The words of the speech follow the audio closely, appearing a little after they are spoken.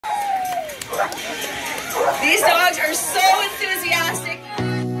These dogs are so enthusiastic.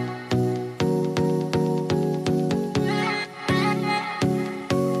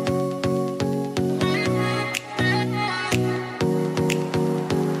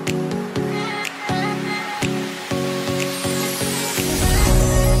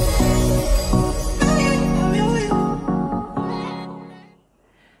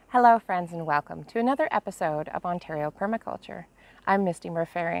 Hello friends and welcome to another episode of Ontario Permaculture. I'm Misty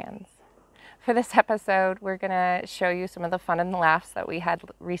Murph'Ariens. For this episode, we're going to show you some of the fun and laughs that we had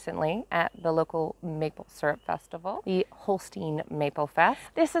recently at the local maple syrup festival, the Holstein Maplefest.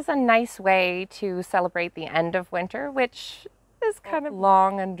 This is a nice way to celebrate the end of winter, which is kind of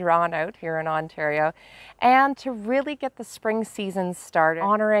long and drawn out here in Ontario, and to really get the spring season started,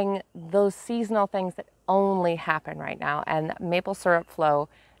 honoring those seasonal things that only happen right now. And maple syrup flow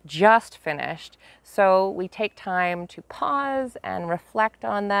just finished, so we take time to pause and reflect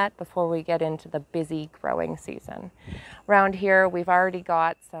on that before we get into the busy growing season. Around here we've already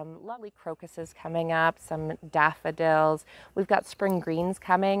got some lovely crocuses coming up, some daffodils, we've got spring greens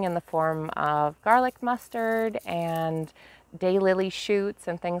coming in the form of garlic mustard and daylily shoots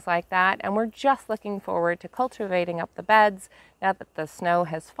and things like that, and we're just looking forward to cultivating up the beds now that the snow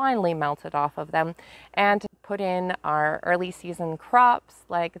has finally melted off of them, and to put in our early season crops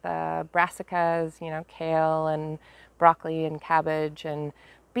like the brassicas, kale and broccoli and cabbage and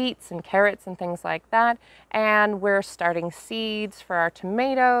beets and carrots and things like that. And we're starting seeds for our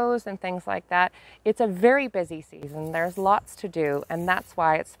tomatoes and things like that. It's a very busy season. There's lots to do, and that's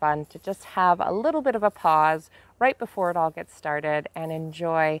why it's fun to just have a little bit of a pause right before it all gets started and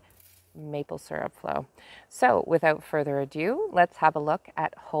enjoy maple syrup flow. So without further ado, let's have a look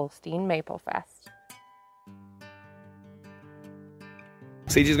at Holstein Maplefest.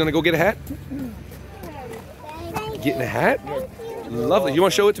 Sagey's gonna go get a hat? Getting a hat? Lovely. You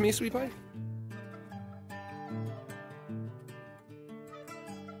want to show it to me, sweet pie?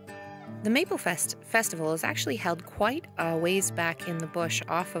 The Maplefest festival is actually held quite a ways back in the bush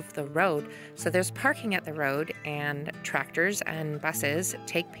off of the road. So there's parking at the road, and tractors and buses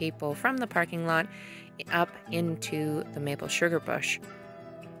take people from the parking lot up into the maple sugar bush.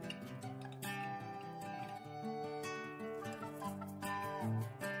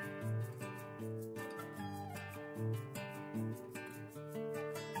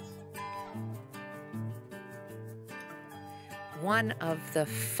 One of the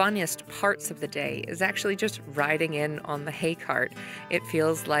funnest parts of the day is actually just riding in on the hay cart. It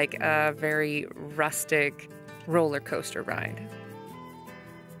feels like a very rustic roller coaster ride.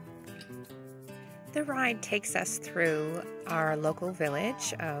 The ride takes us through our local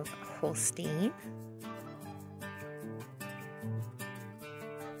village of Holstein.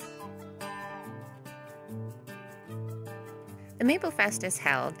 The Maplefest is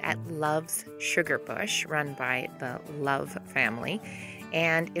held at Love's Sugarbush, run by the Love family,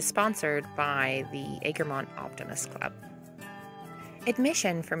 and is sponsored by the Egremont Optimist Club.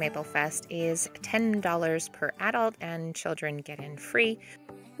 Admission for Maplefest is $10 per adult, and children get in free,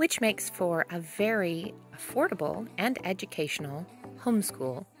 which makes for a very affordable and educational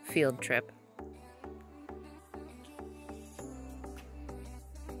homeschool field trip.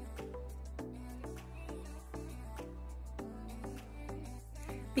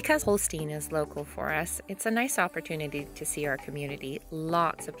 Because Holstein is local for us, it's a nice opportunity to see our community.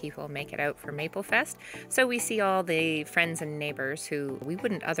 Lots of people make it out for Maplefest, so we see all the friends and neighbors who we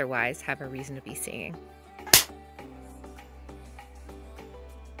wouldn't otherwise have a reason to be seeing.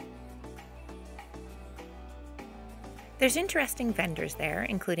 There's interesting vendors there,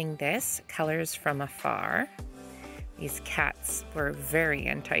 including this, Colors from Afar. These cats were very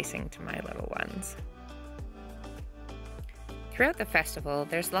enticing to my little ones. Throughout the festival,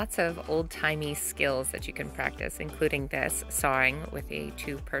 there's lots of old-timey skills that you can practice, including this, sawing with a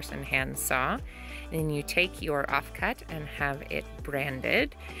two-person hand saw. And you take your offcut and have it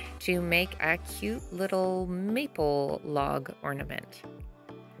branded to make a cute little maple log ornament.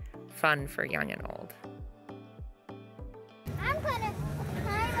 Fun for young and old. I'm gonna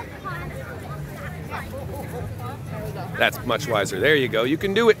climb a That's much wiser. There you go. You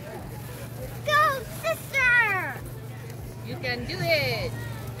can do it. You can do it!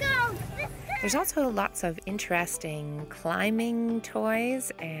 Go, sister! There's also lots of interesting climbing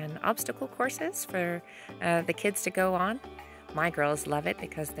toys and obstacle courses for the kids to go on. My girls love it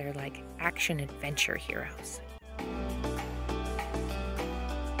because they're like action-adventure heroes.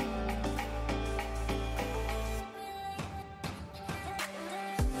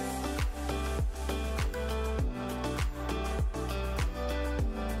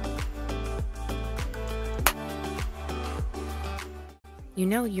 You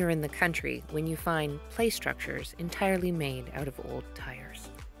know you're in the country when you find play structures entirely made out of old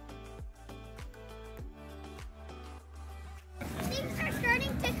tires. Things are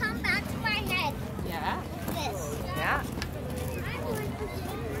starting to come back to my head. Yeah. This. Yeah.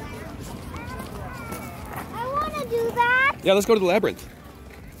 I want to do that. Yeah, let's go to the labyrinth.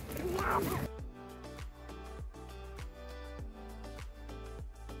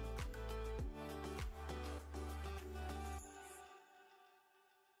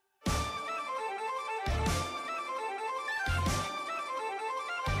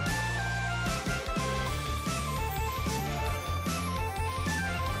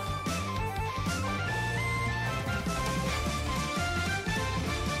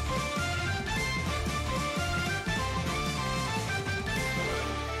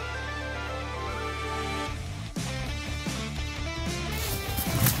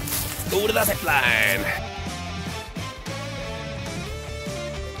 Go to the zip line.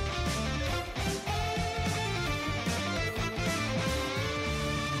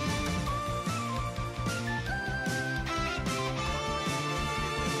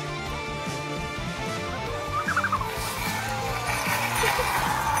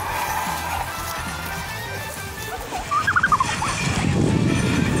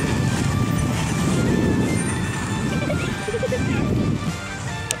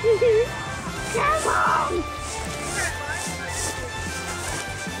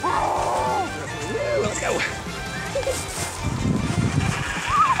 Let's go.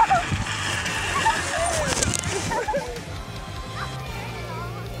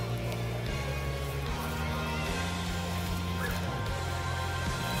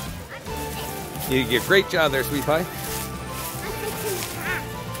 You did a great job there, Sweet Pie.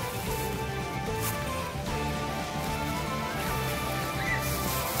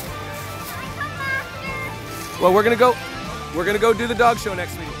 Well, we're gonna go do the dog show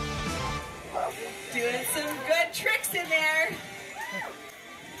next week. Doing some good tricks in there.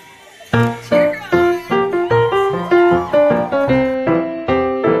 Cheer on.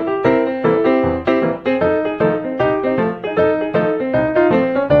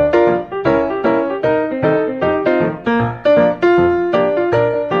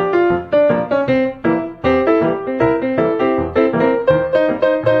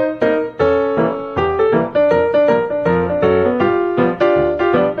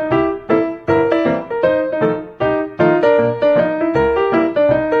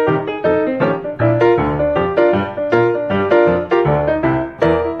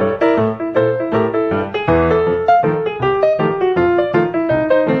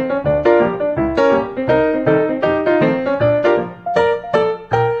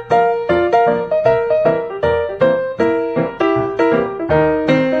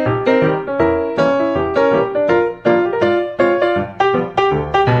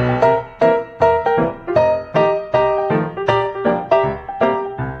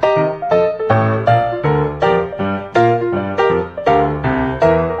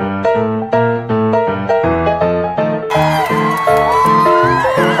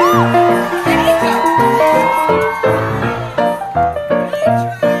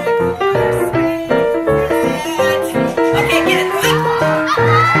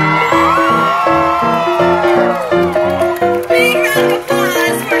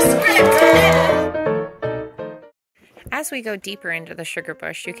 As we go deeper into the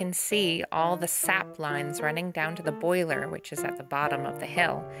Sugarbush, you can see all the sap lines running down to the boiler, which is at the bottom of the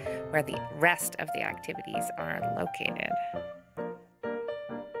hill, where the rest of the activities are located.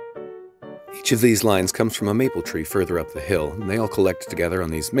 Each of these lines comes from a maple tree further up the hill, and they all collect together on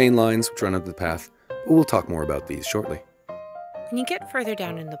these main lines which run up the path, but we'll talk more about these shortly. When you get further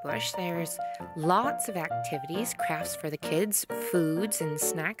down in the bush, there's lots of activities, crafts for the kids, foods and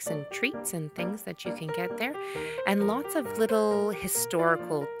snacks and treats and things that you can get there, and lots of little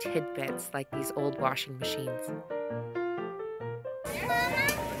historical tidbits like these old washing machines.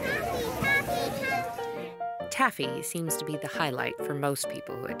 Taffy seems to be the highlight for most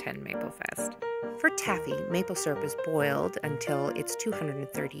people who attend Maplefest. For taffy, maple syrup is boiled until it's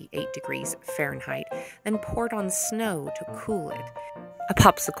 238 degrees Fahrenheit, then poured on snow to cool it. A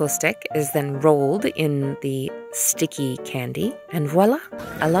popsicle stick is then rolled in the sticky candy, and voila,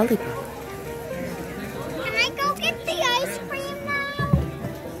 a lollipop. Can I go get the ice cream now?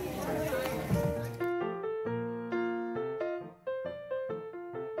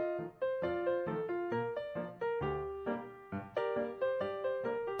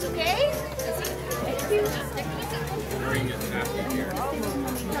 Okay?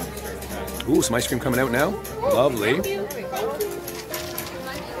 Ooh, some ice cream coming out now. Lovely. You'd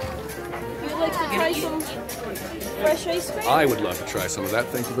like to try some fresh ice cream? I would love to try some of that.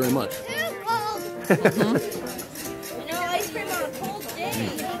 Thank you very much. You know, ice cream on a cold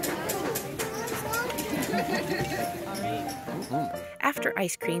day. After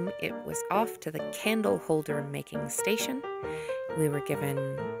ice cream, it was off to the candle holder making station. We were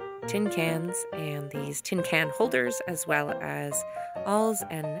given tin cans and these tin can holders, as well as awls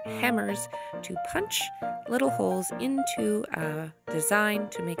and hammers to punch little holes into a design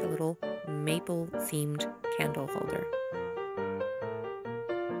to make a little maple themed candle holder.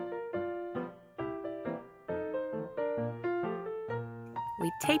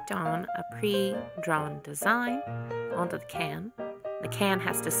 We taped on a pre-drawn design onto the can. The can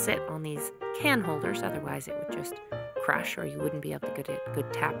has to sit on these can holders, otherwise it would just crush or you wouldn't be able to get a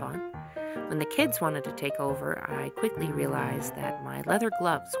good tap on. When the kids wanted to take over, I quickly realized that my leather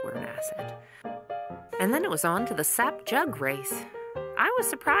gloves were an asset. And then it was on to the sap jug race. I was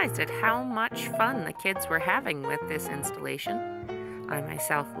surprised at how much fun the kids were having with this installation. I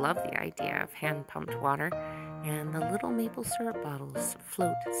myself love the idea of hand-pumped water, and the little maple syrup bottles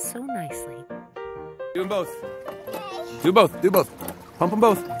float so nicely. Do them both. Do both. Do both. Pump them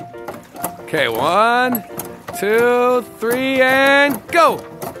both. Okay, 1, 2, 3, and go!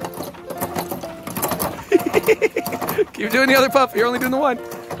 Keep doing the other puff. You're only doing the one.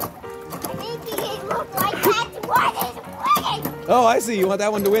 I'm making it look like that one is winning. Oh, I see. You want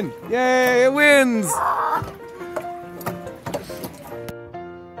that one to win. Yay, it wins!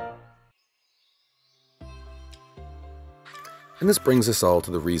 And this brings us all to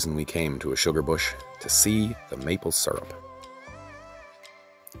the reason we came to a Sugarbush, to see the maple syrup.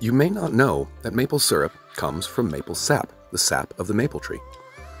 You may not know that maple syrup comes from maple sap, the sap of the maple tree.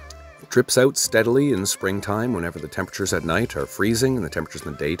 It drips out steadily in springtime whenever the temperatures at night are freezing and the temperatures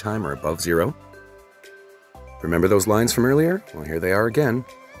in the daytime are above zero. Remember those lines from earlier? Well, here they are again.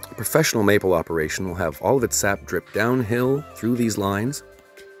 A professional maple operation will have all of its sap drip downhill through these lines.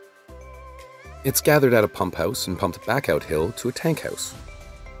 It's gathered at a pump house and pumped back out hill to a tank house.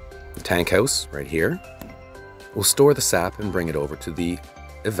 The tank house, right here, will store the sap and bring it over to the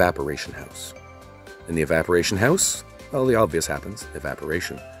evaporation house. In the evaporation house, well, the obvious happens,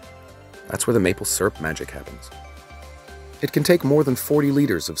 evaporation. That's where the maple syrup magic happens. It can take more than 40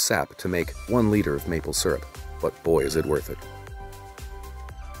 liters of sap to make 1 liter of maple syrup, but boy is it worth it.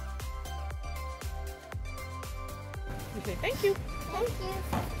 We say thank you. Thank you.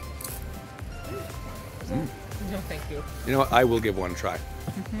 No, thank you. You know what? I will give one a try.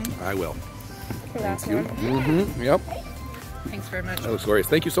 I will. Thank you. Yep. Thanks very much. That looks glorious.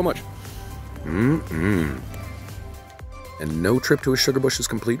 Thank you so much. And no trip to a Sugarbush is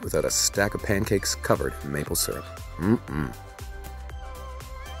complete without a stack of pancakes covered in maple syrup.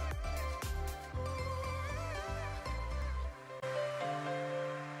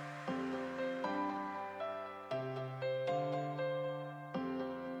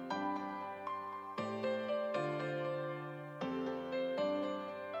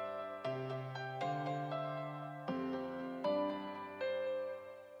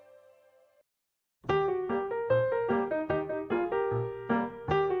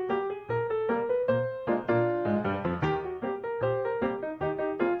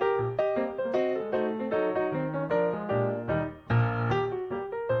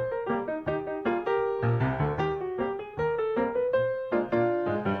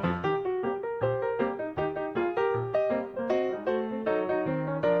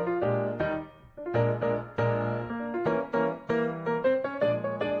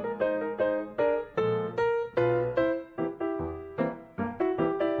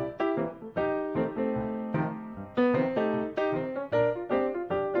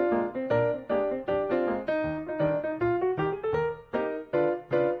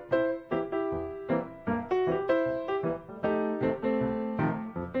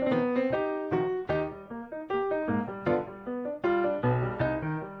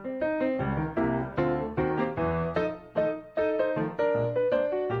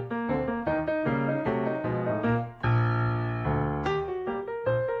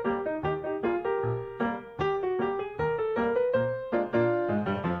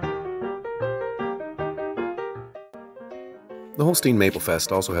 The Holstein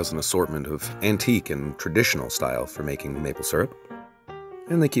Maplefest also has an assortment of antique and traditional style for making maple syrup.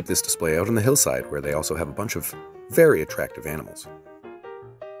 And they keep this display out on the hillside, where they also have a bunch of very attractive animals.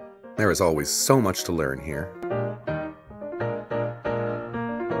 There is always so much to learn here.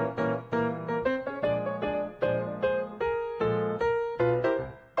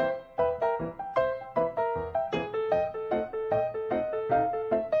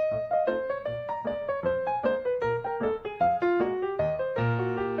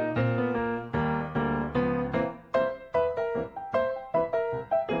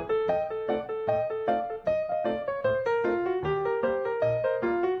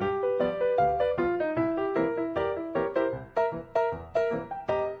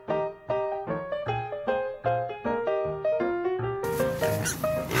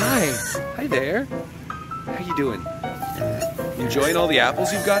 Hi. Hi there. How you doing? Enjoying all the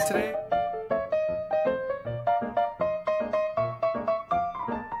apples you've got today?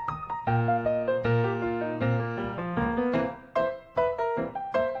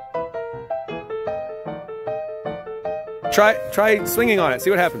 Try swinging on it. See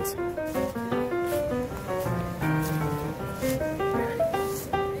what happens.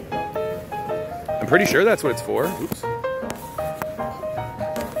 I'm pretty sure that's what it's for. Oops.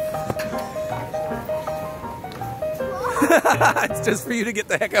 It's just for you to get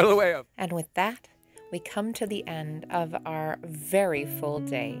the heck out of the way of. And with that, we come to the end of our very full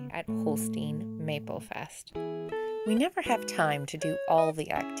day at Holstein Maplefest. We never have time to do all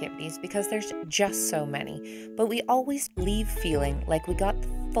the activities because there's just so many, but we always leave feeling like we got the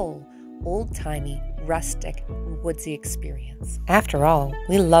full, old-timey, rustic, woodsy experience. After all,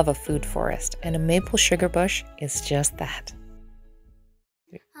 we love a food forest, and a maple sugar bush is just that.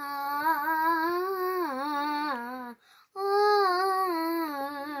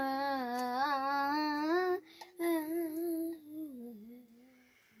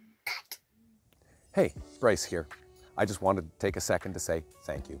 Hey, Bryce here. I just wanted to take a second to say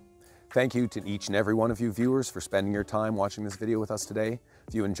thank you. Thank you to each and every one of you viewers for spending your time watching this video with us today.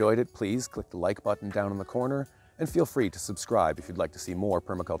 If you enjoyed it, please click the like button down in the corner and feel free to subscribe if you'd like to see more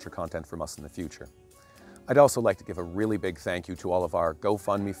permaculture content from us in the future. I'd also like to give a really big thank you to all of our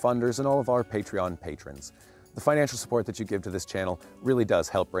GoFundMe funders and all of our Patreon patrons. The financial support that you give to this channel really does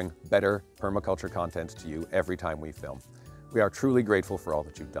help bring better permaculture content to you every time we film. We are truly grateful for all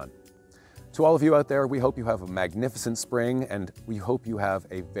that you've done. To all of you out there, we hope you have a magnificent spring and we hope you have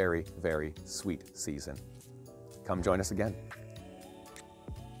a very, very sweet season. Come join us again.